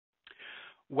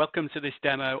Welcome to this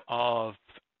demo of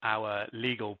our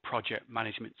legal project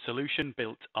management solution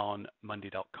built on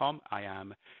Monday.com. I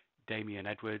am Damien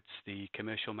Edwards, the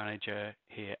commercial manager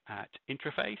here at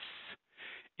Intreface.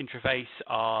 Intreface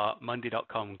are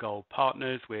Monday.com Gold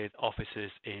partners with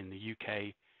offices in the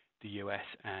UK, the US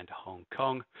and Hong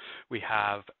Kong. We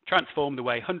have transformed the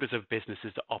way hundreds of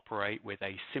businesses operate with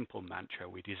a simple mantra.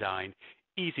 We design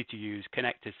easy to use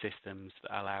connected systems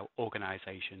that allow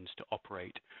organizations to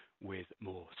operate with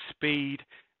more speed,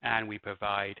 and we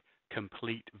provide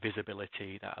complete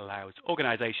visibility that allows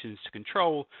organizations to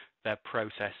control their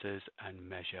processes and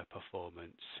measure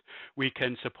performance. We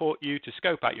can support you to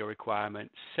scope out your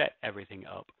requirements, set everything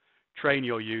up, train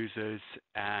your users,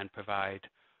 and provide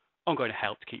ongoing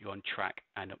help to keep you on track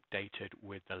and updated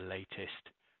with the latest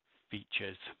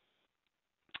features.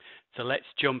 So let's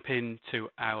jump into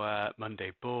our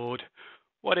Monday board.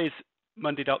 What is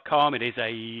Monday.com? It is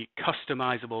a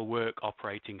customizable work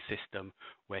operating system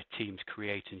where teams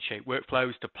create and shape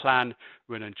workflows to plan,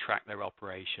 run and track their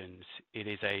operations. It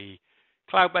is a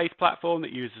cloud-based platform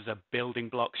that uses a building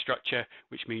block structure,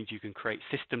 which means you can create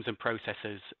systems and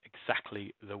processes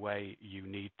exactly the way you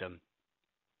need them.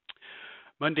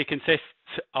 Monday consists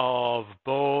of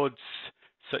boards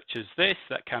such as this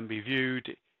that can be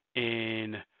viewed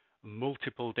in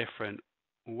multiple different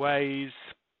ways.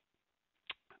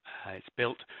 It's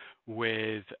built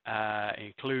with,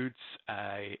 includes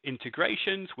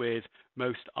integrations with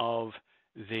most of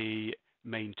the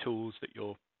main tools that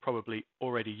you're probably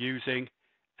already using,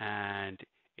 and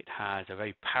it has a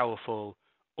very powerful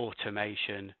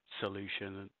automation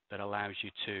solution that allows you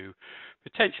to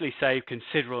potentially save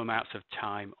considerable amounts of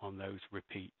time on those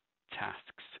repeat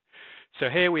tasks. So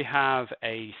here we have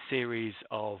a series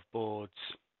of boards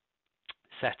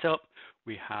set up.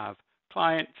 We have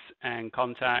clients and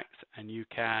contacts, and you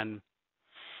can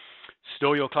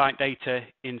store your client data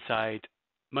inside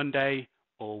Monday,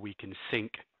 or we can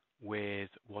sync with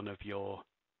one of your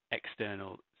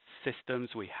external systems.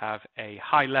 We have a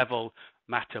high-level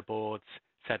matter boards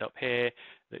set up here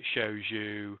that shows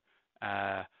you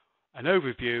an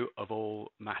overview of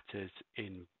all matters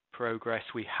in progress.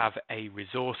 We have a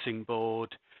resourcing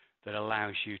board that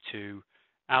allows you to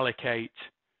allocate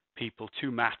people to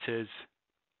matters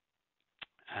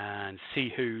and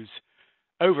see who's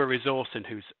over-resourced and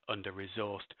who's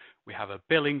under-resourced. We have a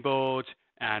billing board,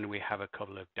 and we have a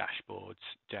couple of dashboards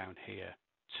down here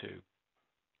too.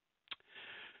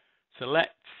 So let's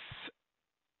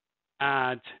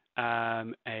add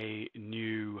a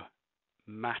new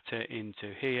matter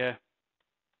into here.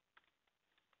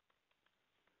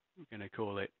 We're going to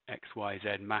call it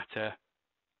XYZ matter.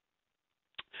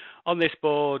 On this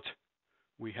board,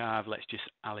 we have, let's just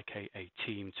allocate a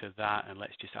team to that, and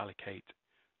let's just allocate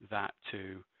that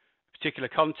to a particular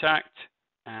contact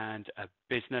and a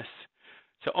business.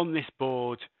 So on this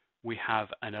board, we have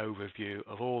an overview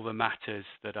of all the matters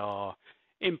that are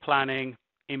in planning,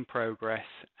 in progress,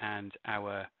 and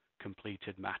our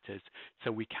completed matters.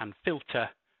 So we can filter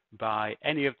by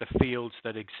any of the fields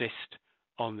that exist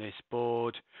on this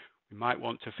board. We might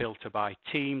want to filter by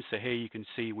team. So here you can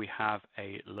see we have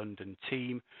a London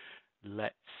team.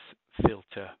 Let's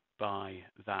filter by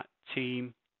that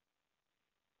team.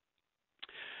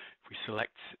 If we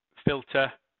select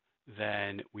filter,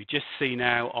 then we just see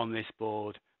now on this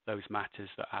board those matters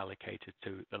that are allocated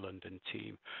to the London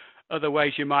team. Other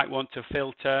ways you might want to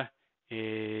filter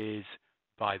is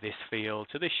by this field.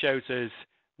 So this shows us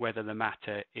whether the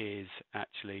matter is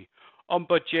actually on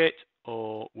budget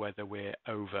or whether we're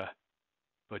over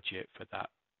budget for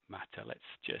that matter. Let's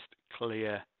just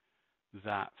clear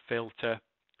that filter.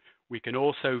 We can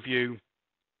also view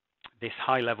this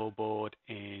high-level board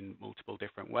in multiple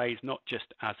different ways, not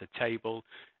just as a table,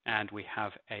 and we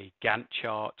have a Gantt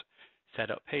chart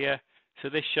set up here. So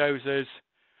this shows us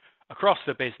across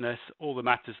the business all the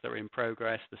matters that are in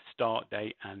progress, the start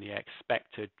date and the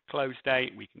expected close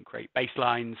date. We can create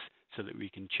baselines so that we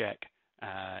can check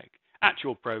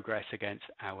actual progress against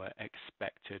our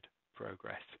expected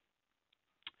progress.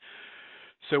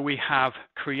 So we have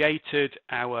created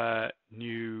our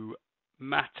new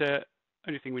matter.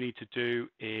 Only thing we need to do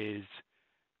is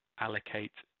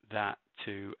allocate that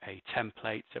to a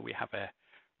template. So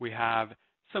we have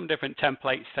some different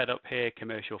templates set up here: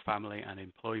 commercial, family, and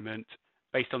employment.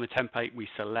 Based on the template we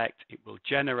select, it will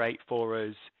generate for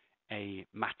us a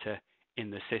matter in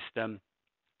the system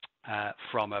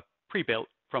from a pre-built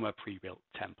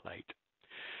template.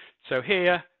 So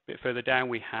here, a bit further down,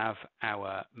 we have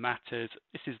our matters.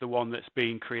 This is the one that's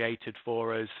being created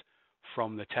for us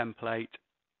from the template.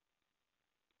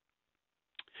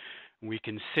 We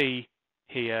can see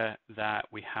here that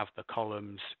we have the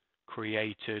columns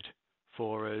created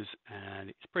for us, and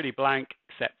it's pretty blank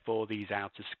except for these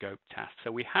outer scope tasks.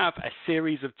 So we have a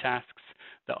series of tasks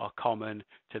that are common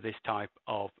to this type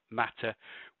of matter,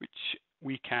 which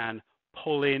we can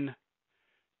pull in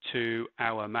to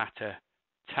our matter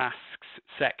tasks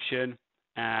section,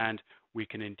 and we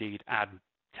can indeed add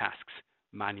tasks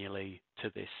manually to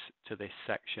this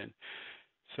section.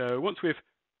 So once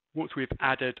we've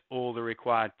added all the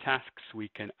required tasks, we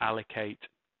can allocate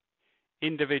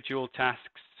individual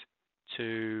tasks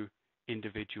to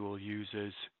individual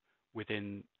users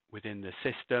within the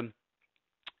system.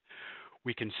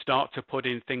 We can start to put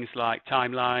in things like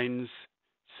timelines,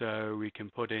 so we can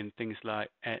put in things like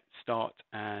start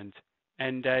and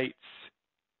end dates,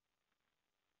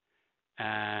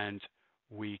 and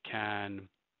we can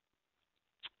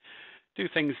do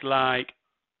things like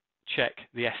check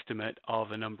the estimate of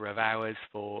the number of hours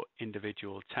for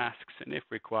individual tasks, and if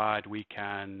required, we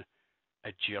can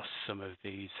adjust some of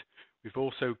these. We've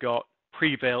also got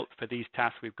pre-built for these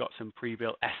tasks. We've got some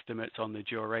pre-built estimates on the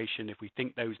duration. If we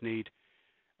think those need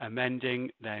amending,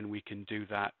 then we can do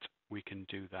that. We can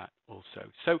do that also.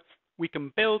 So we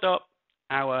can build up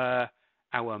our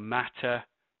matter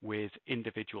with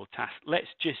individual tasks. Let's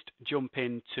just jump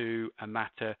into a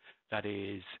matter that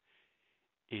is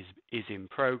in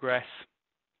progress.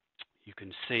 You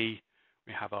can see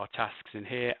we have our tasks in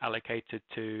here allocated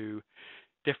to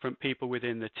different people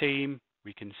within the team.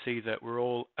 We can see that we're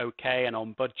all okay and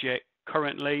on budget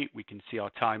currently. We can see our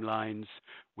timelines.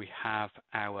 We have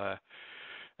our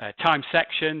time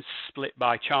sections split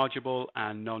by chargeable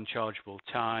and non-chargeable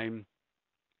time.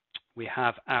 We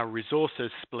have our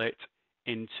resources split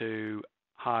into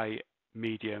high,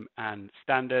 medium, and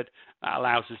standard. That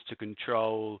allows us to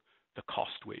control the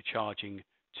cost we're charging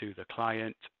to the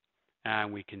client.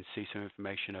 And we can see some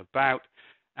information about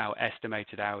our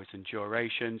estimated hours and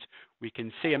durations. We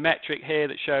can see a metric here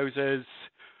that shows us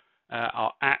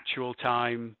our actual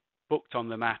time booked on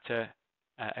the matter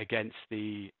against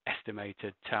the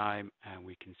estimated time, and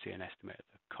we can see an estimate of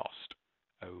the cost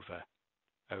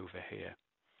over here.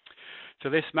 So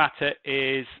this matter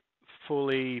is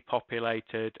fully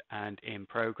populated and in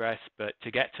progress, but to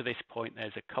get to this point,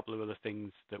 there's a couple of other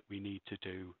things that we need to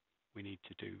do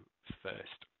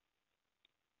first.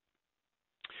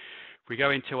 If we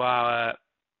go into our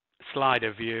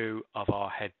slider view of our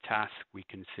head task, we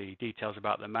can see details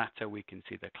about the matter. We can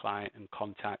see the client and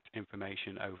contact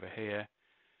information over here.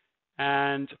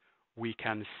 And we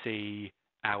can see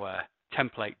our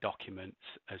template documents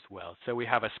as well. So we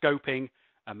have a scoping,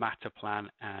 a matter plan,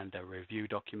 and a review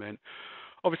document.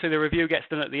 Obviously, the review gets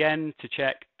done at the end to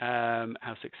check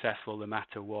how successful the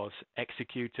matter was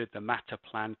executed. The matter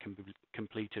plan can be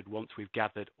completed once we've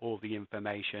gathered all the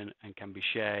information and can be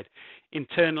shared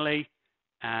internally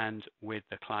and with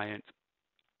the client.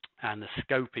 And the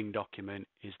scoping document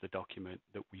is the document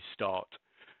that we start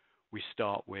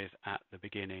with at the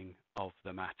beginning of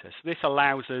the matter. So this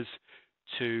allows us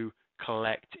to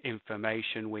collect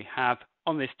information. We have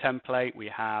on this template, we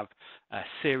have a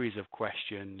series of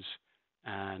questions,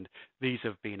 and these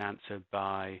have been answered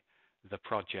by the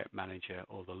project manager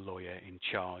or the lawyer in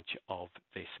charge of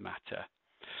this matter.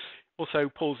 Also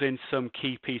pulls in some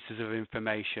key pieces of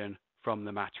information from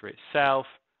the matter itself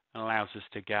and allows us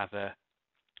to gather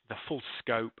the full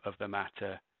scope of the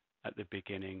matter at the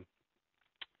beginning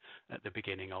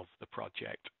of the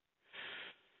project.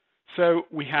 So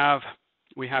we have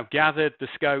gathered the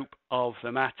scope of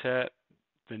the matter.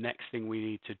 The next thing we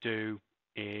need to do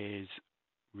is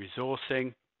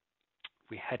resourcing.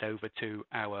 We head over to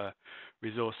our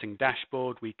resourcing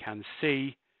dashboard. We can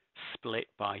see split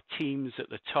by teams at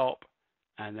the top,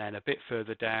 and then a bit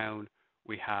further down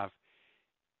we have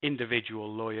individual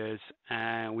lawyers,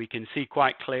 and we can see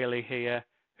quite clearly here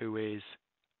who is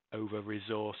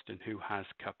over-resourced and who has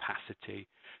capacity,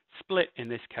 split in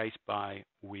this case by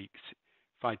weeks.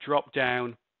 If I drop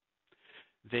down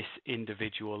this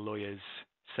individual lawyers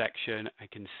section, I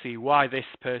can see why this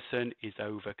person is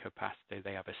over capacity.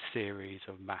 They have a series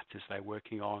of matters they're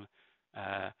working on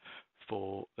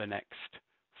for the next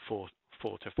 4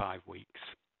 to 5 weeks.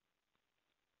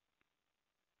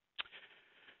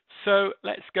 So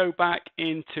let's go back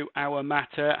into our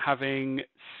matter, having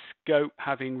scope,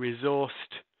 having resourced,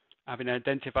 having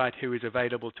identified who is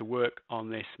available to work on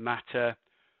this matter.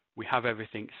 We have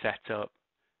everything set up,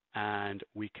 and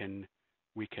we can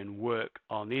work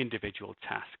on the individual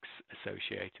tasks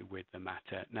associated with the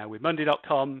matter. Now with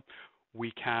Monday.com,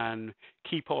 we can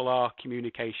keep all our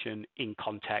communication in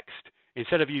context.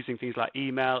 Instead of using things like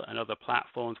email and other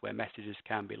platforms where messages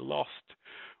can be lost,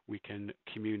 we can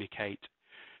communicate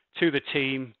to the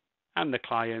team and the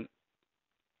client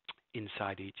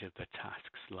inside each of the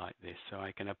tasks like this. So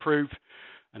I can approve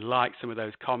and like some of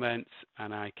those comments,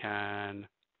 and I can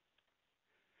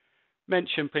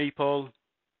mention people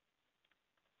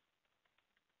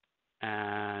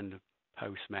and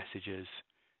post messages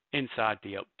inside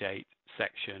the update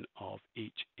section of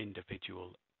each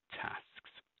individual tasks.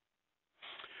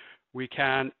 We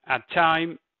can add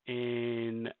time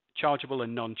in chargeable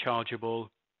and non-chargeable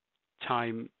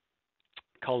time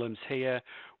columns here.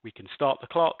 We can start the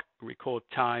clock, record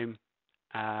time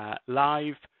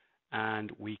live,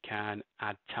 and we can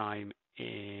add time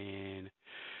in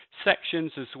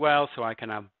sections as well, so I can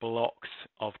have blocks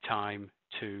of time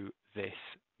to this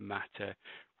matter.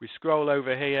 We scroll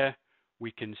over here,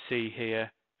 we can see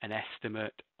here an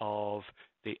estimate of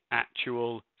the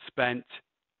actual spent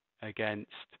against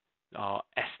our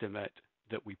estimate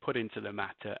that we put into the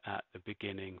matter at the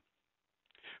beginning,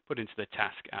 put into the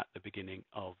task at the beginning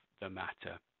of the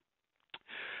matter.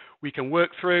 We can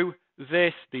work through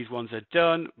this. These ones are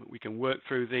done. We can work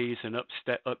through these and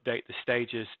update the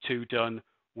stages to done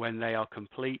when they are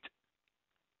complete.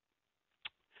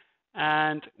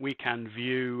 And we can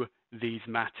view these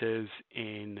matters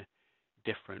in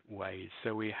different ways.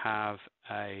 So we have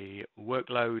a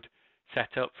workload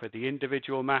set up for the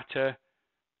individual matter,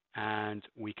 and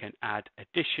we can add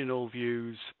additional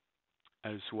views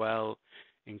as well,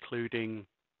 including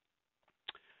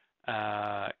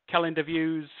calendar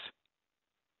views,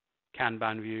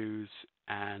 Kanban views,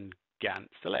 and Gantt.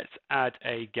 So let's add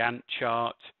a Gantt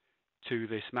chart to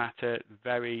this matter.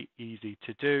 Very easy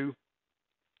to do.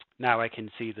 Now I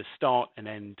can see the start and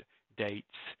end dates,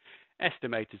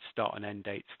 estimated start and end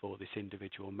dates for this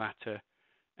individual matter,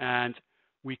 and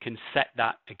we can set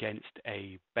that against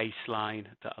a baseline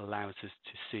that allows us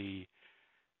to see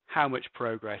how much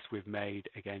progress we've made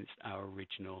against our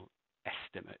original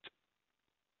estimate.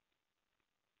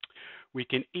 We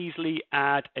can easily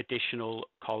add additional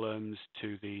columns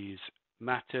to these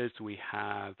matters. We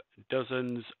have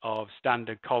dozens of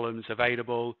standard columns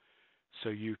available, so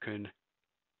you can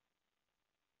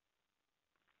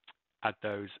add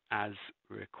those as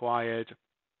required.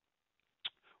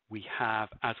 We have,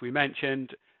 as I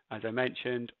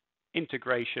mentioned,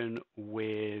 integration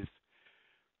with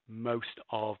most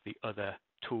of the other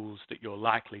tools that you're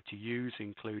likely to use,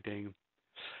 including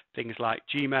things like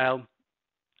Gmail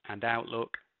and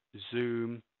Outlook,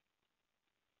 Zoom,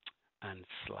 and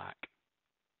Slack.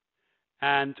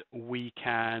 And we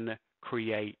can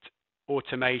create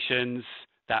automations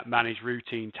that manage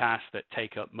routine tasks that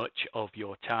take up much of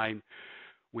your time.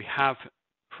 We have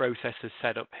processes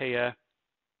set up here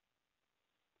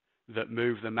that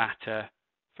move the matter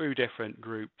through different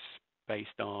groups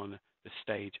based on the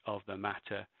stage of the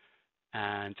matter.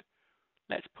 And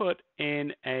let's put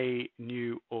in a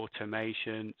new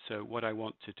automation. So what I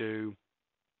want to do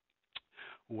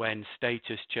when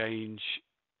status change,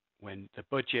 when the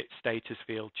budget status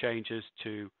field changes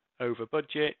to over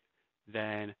budget,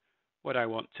 then what I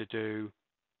want to do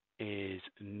is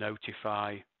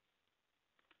notify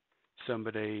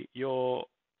somebody, your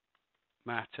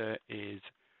matter is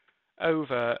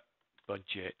over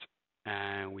budget,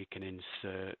 and we can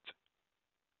insert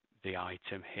the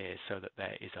item here so that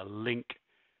there is a link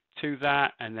to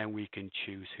that, and then we can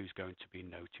choose who's going to be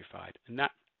notified. And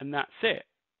that's it.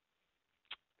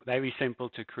 Very simple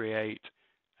to create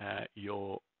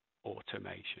your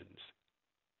automations.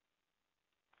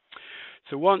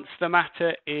 So once the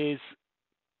matter is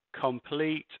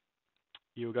complete,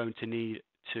 you're going to need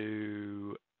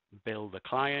to bill the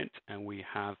client, and we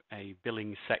have a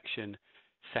billing section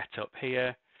set up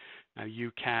here. Now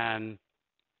you can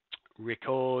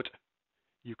record,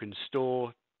 you can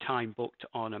store time booked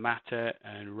on a matter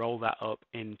and roll that up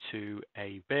into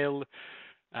a bill.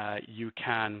 You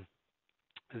can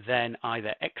then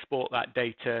either export that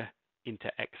data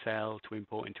into Excel to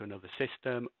import into another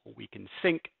system, or we can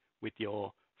sync with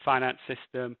your finance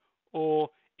system, or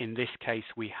in this case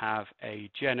we have a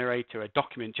generator, a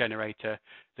document generator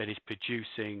that is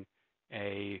producing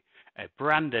a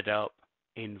branded up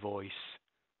invoice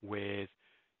with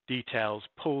details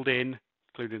pulled in,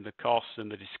 including the costs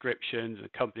and the descriptions, the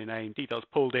company name, details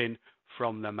pulled in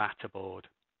from the matter board.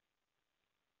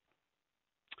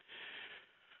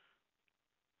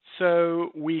 So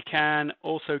we can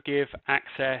also give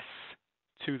access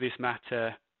to this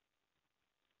matter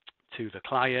to the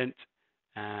client,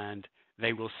 and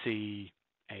they will see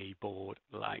a board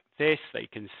like this. They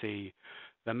can see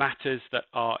the matters that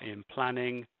are in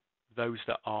planning, those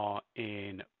that are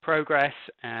in progress,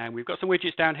 and we've got some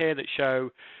widgets down here that show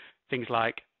things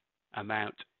like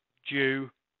amount due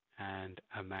and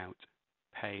amount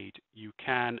paid. You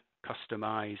can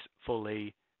customize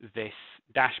fully this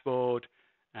dashboard,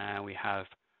 and we have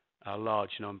a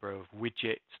large number of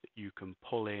widgets that you can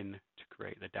pull in to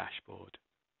create the dashboard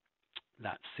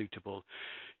that's suitable.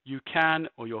 You can,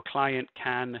 or your client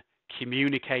can,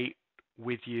 communicate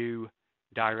with you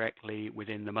directly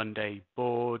within the Monday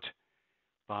board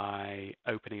by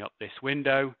opening up this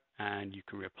window, and you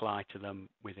can reply to them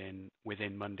within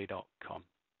Monday.com.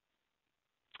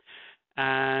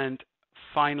 And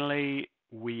finally,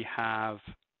 we have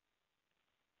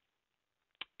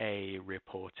a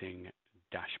reporting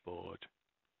dashboard.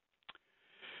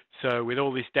 So with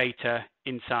all this data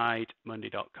inside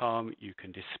Monday.com, you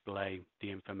can display the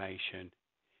information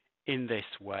in this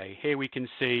way. Here we can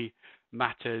see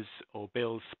matters or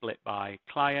bills split by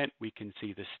client. We can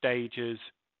see the stages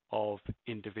of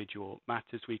individual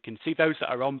matters. We can see those that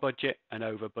are on budget and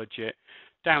over budget.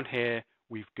 Down here,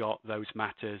 we've got those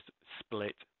matters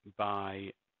split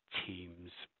by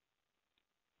teams.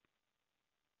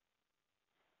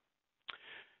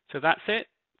 So that's it.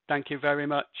 Thank you very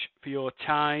much for your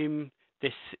time.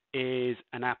 This is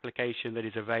an application that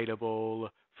is available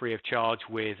free of charge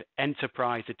with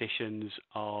enterprise editions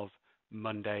of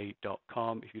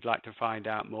Monday.com. If you'd like to find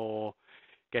out more,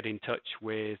 get in touch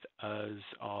with us.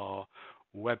 Our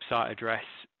website address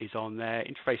is on there,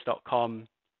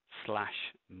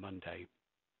 interface.com/Monday.